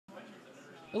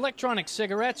Electronic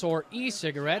cigarettes, or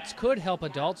e-cigarettes, could help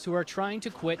adults who are trying to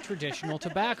quit traditional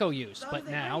tobacco use. But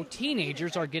now,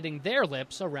 teenagers are getting their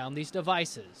lips around these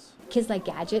devices. Kids like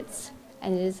gadgets,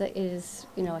 and it is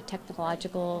a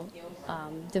technological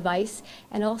device.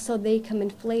 And also they come in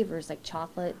flavors like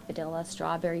chocolate, vanilla,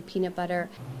 strawberry, peanut butter.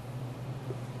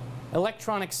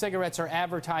 Electronic cigarettes are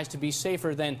advertised to be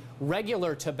safer than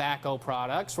regular tobacco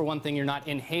products. For one thing, you're not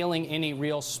inhaling any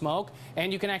real smoke,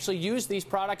 and you can actually use these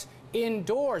products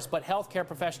indoors, but healthcare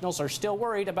professionals are still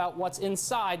worried about what's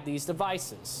inside these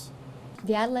devices.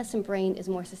 The adolescent brain is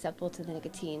more susceptible to the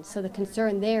nicotine, so the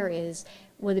concern there is,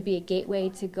 will it be a gateway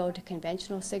to go to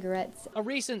conventional cigarettes? A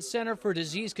recent Center for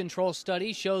Disease Control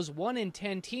study shows 1 in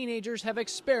 10 teenagers have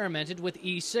experimented with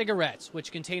e-cigarettes,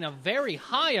 which contain a very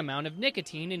high amount of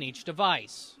nicotine in each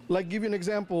device. Like, give you an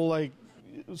example, like,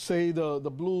 say the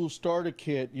blue starter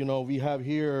kit, we have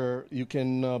here, you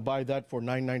can buy that for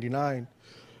 $9.99.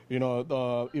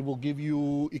 It will give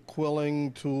you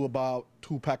equivalent to about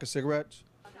 2 packs of cigarettes.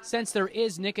 Since there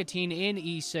is nicotine in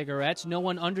e-cigarettes, no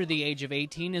one under the age of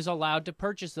 18 is allowed to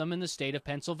purchase them in the state of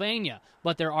Pennsylvania.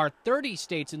 But there are 30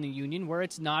 states in the union where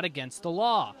it's not against the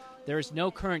law. There is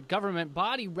no current government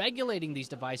body regulating these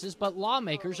devices, but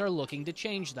lawmakers are looking to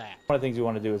change that. One of the things we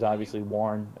want to do is obviously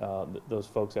warn those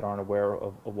folks that aren't aware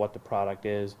of what the product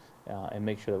is and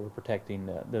make sure that we're protecting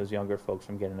those younger folks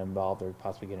from getting involved or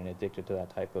possibly getting addicted to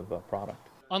that type of product.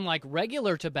 Unlike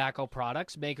regular tobacco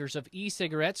products, makers of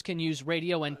e-cigarettes can use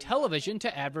radio and television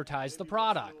to advertise the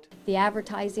product. The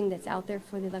advertising that's out there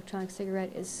for the electronic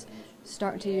cigarette is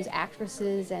starting to use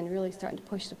actresses and really starting to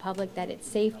push the public that it's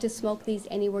safe to smoke these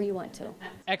anywhere you want to.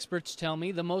 Experts tell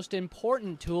me the most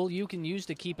important tool you can use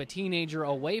to keep a teenager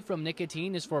away from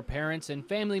nicotine is for parents and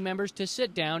family members to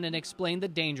sit down and explain the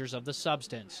dangers of the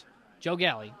substance. Joe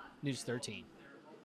Galli, News 13.